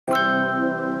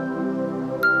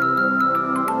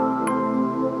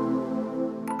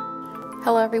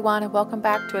everyone, and welcome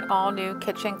back to an all-new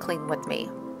Kitchen Clean with me.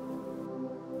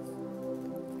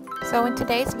 So in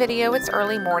today's video, it's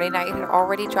early morning. I had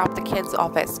already dropped the kids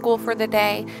off at school for the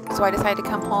day, so I decided to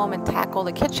come home and tackle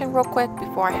the kitchen real quick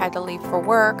before I had to leave for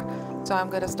work. So I'm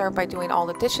going to start by doing all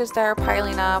the dishes that are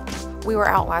piling up. We were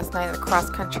out last night at a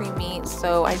cross-country meet,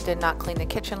 so I did not clean the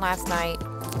kitchen last night.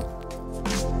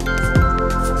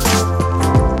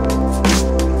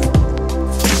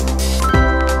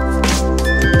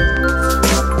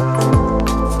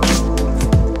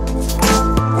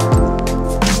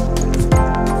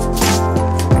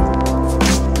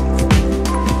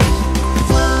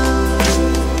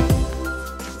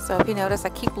 So if you notice, I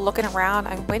keep looking around.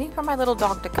 I'm waiting for my little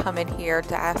dog to come in here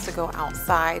to ask to go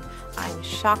outside. I'm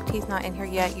shocked he's not in here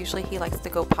yet. Usually he likes to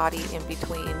go potty in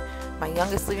between my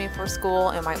youngest leaving for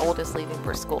school and my oldest leaving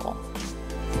for school.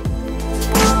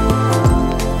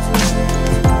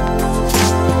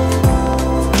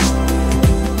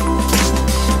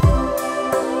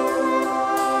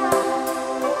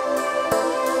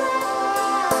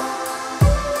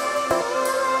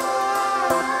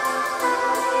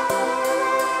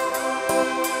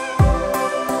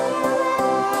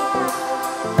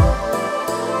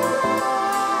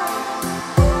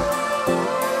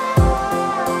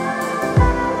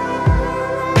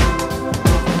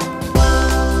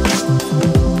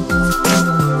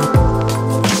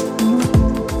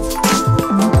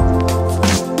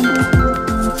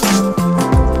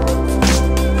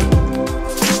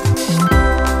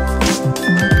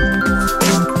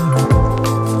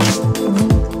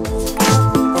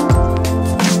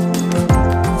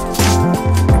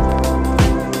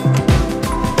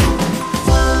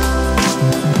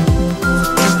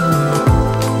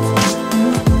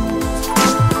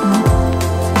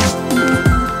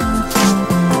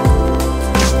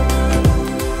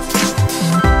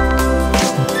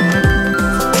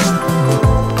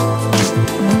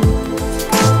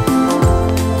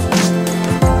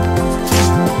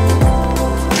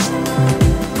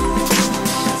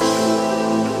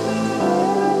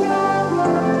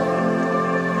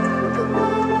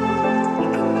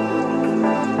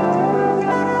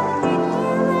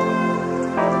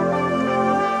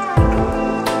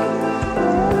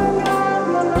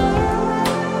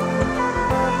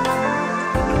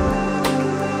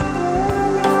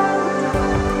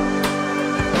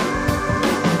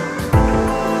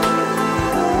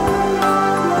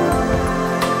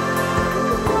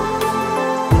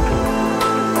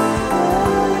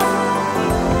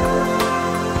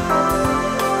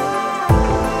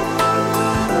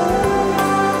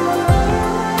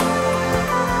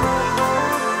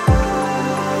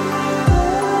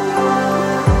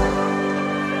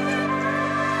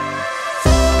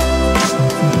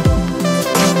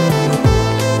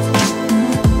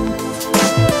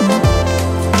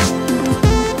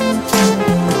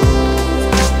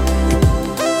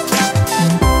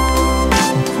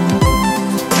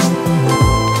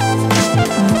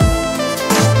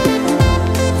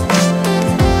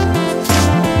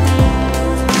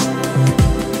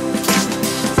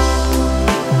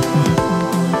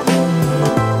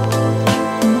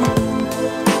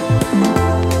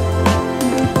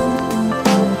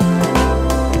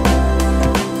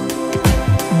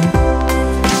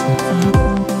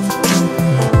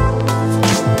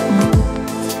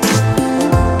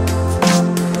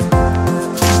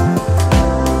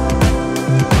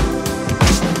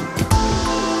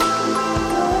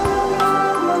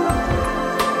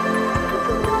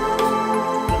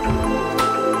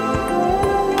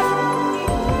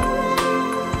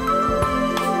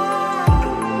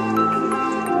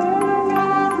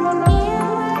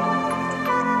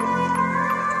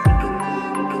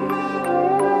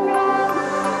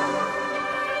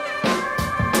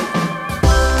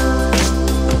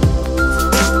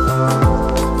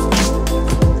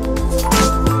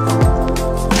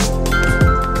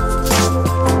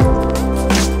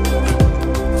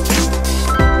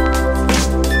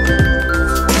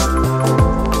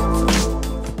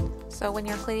 When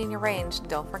you're cleaning your range,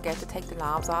 don't forget to take the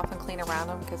knobs off and clean around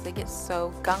them because they get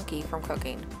so gunky from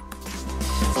cooking.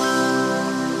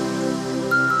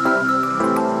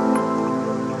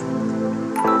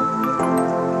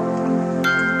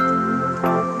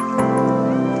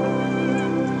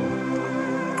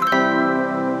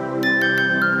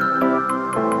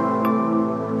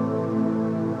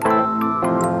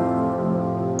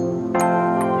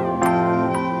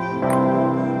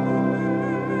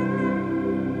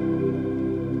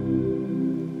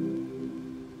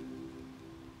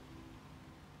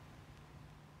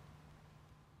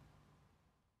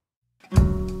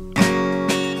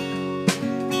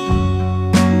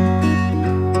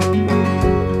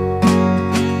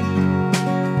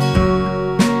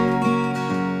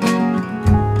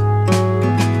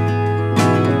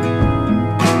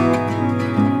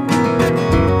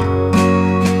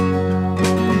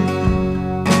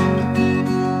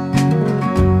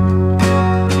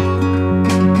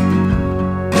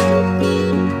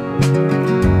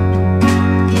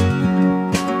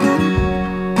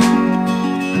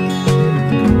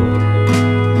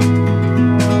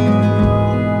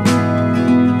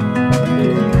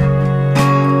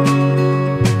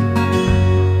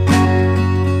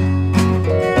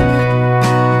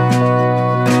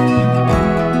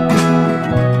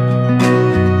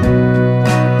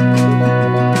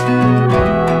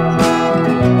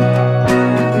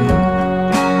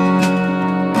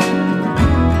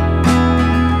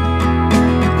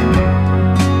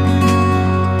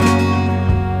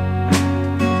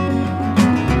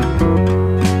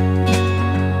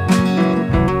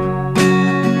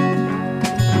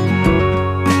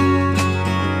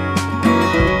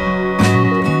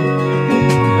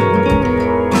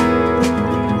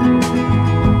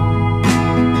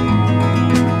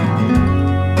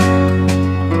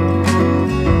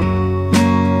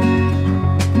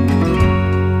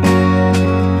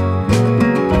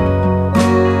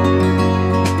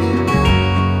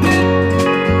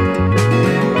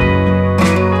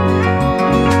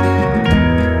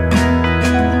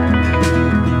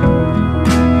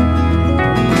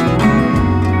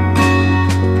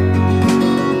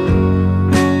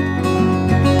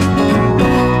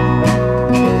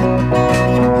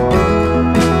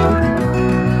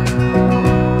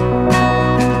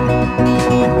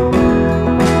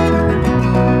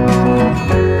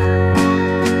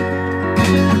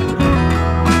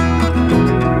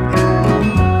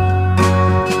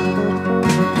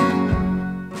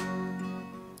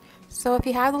 So if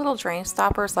you have little drain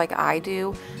stoppers like I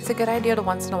do, it's a good idea to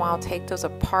once in a while take those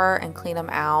apart and clean them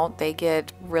out. They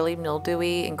get really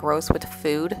mildewy and gross with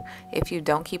food if you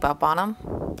don't keep up on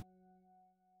them.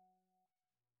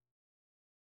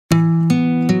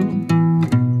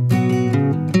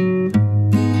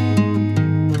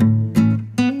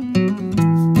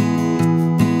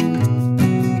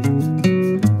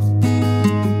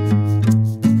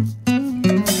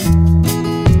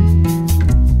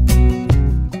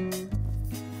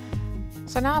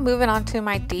 So now I'm moving on to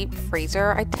my deep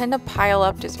freezer. I tend to pile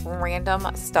up just random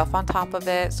stuff on top of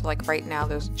it. So like right now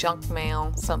there's junk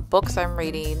mail, some books I'm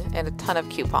reading, and a ton of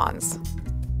coupons.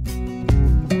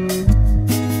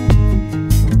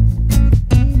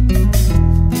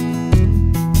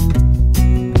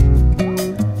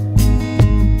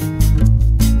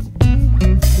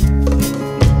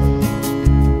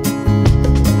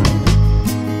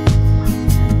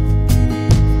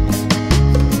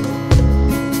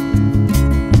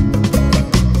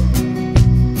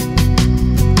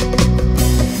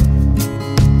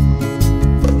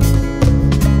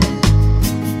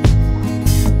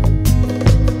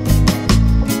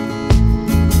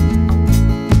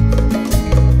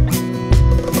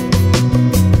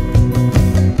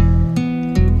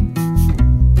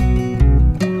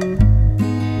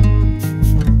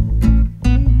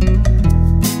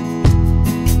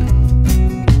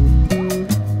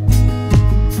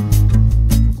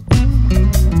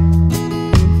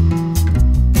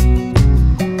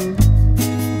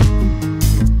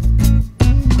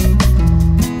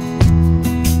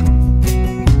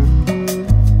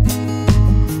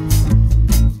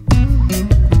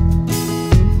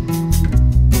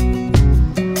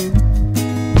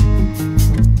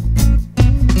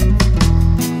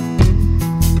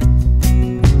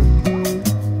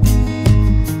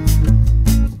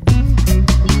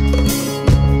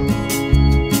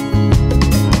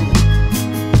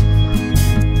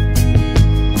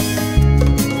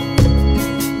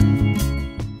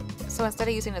 So instead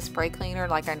of using a spray cleaner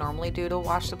like I normally do to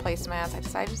wash the placemats, I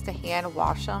decided just to hand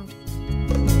wash them.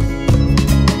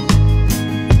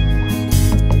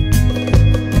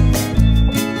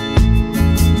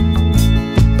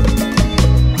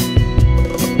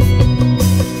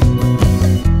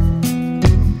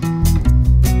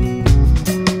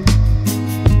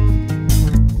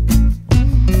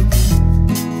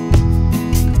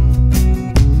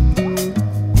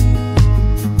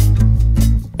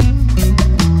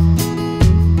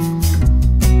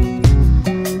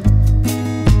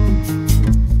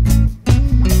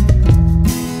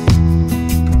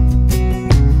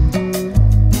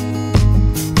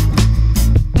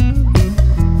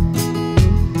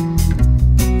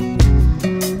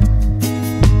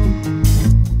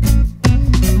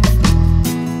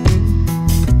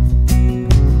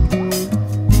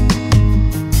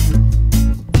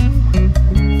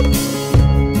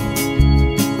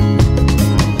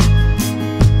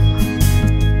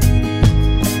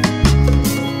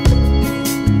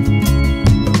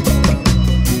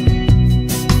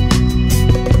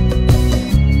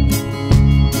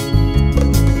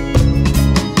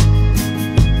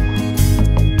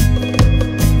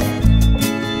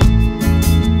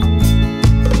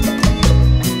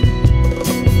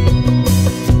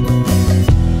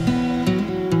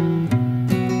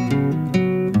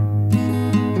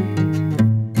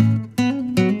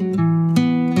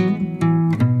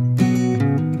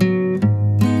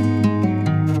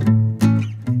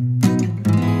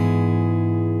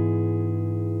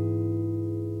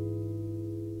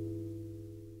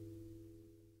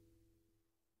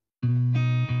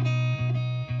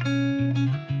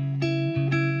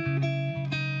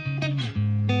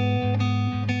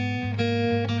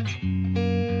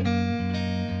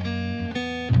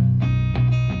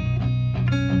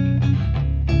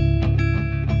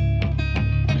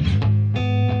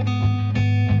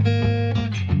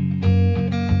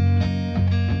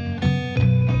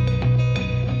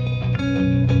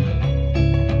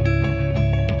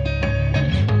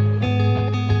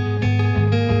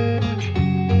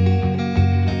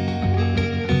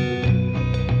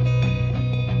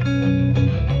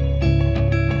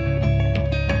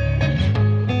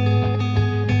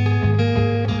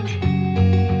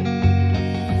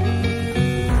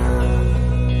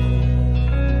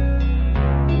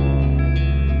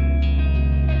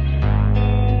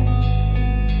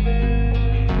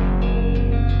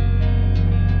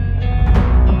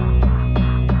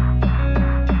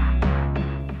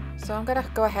 So I'm gonna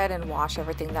go ahead and wash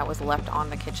everything that was left on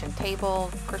the kitchen table.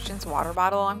 Christian's water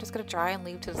bottle, I'm just gonna dry and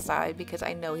leave to the side because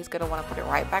I know he's gonna want to put it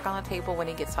right back on the table when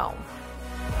he gets home.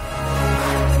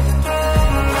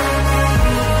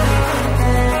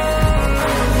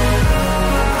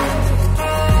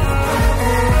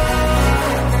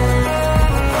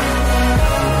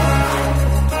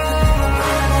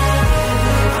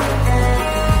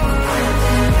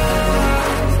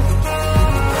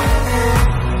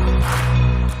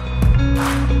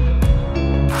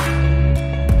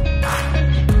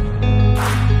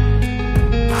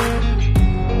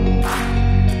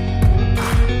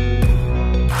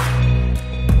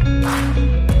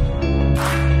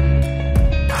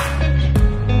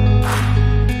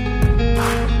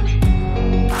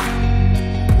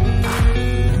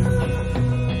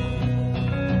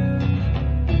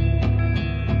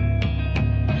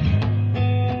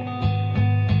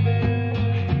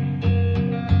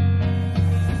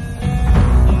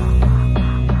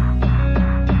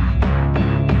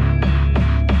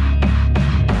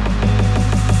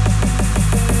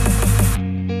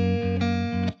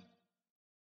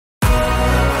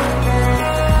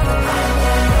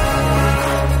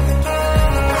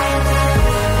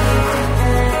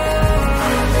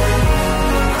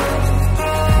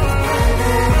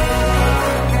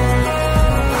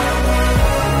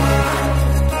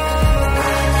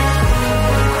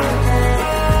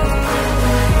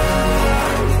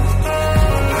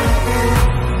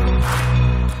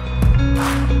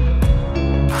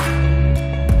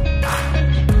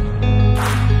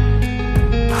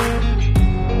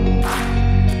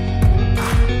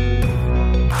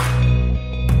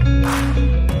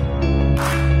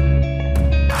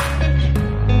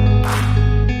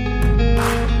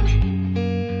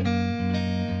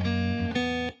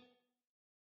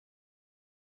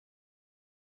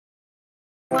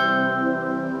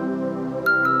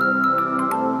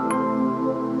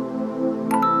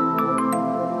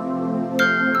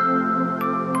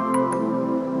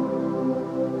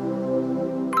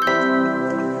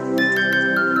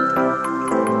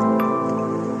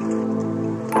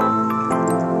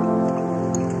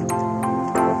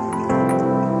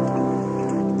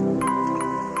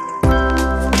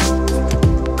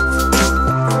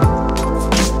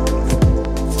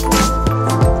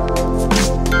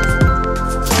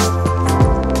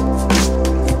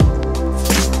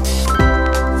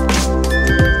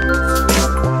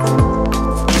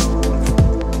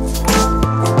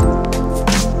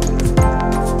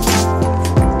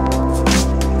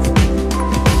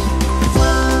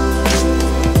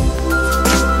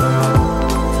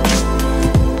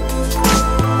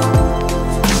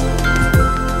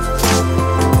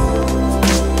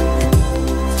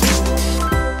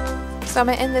 So I'm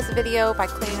going to end this video by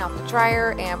cleaning out the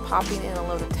dryer and popping in a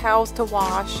load of towels to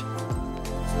wash.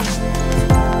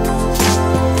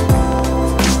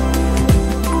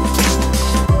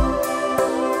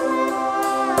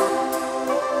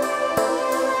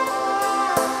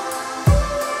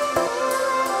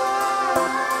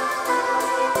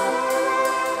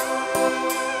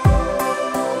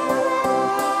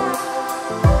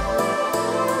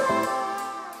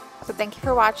 So thank you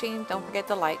for watching. Don't forget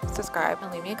to like, subscribe,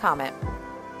 and leave me a comment.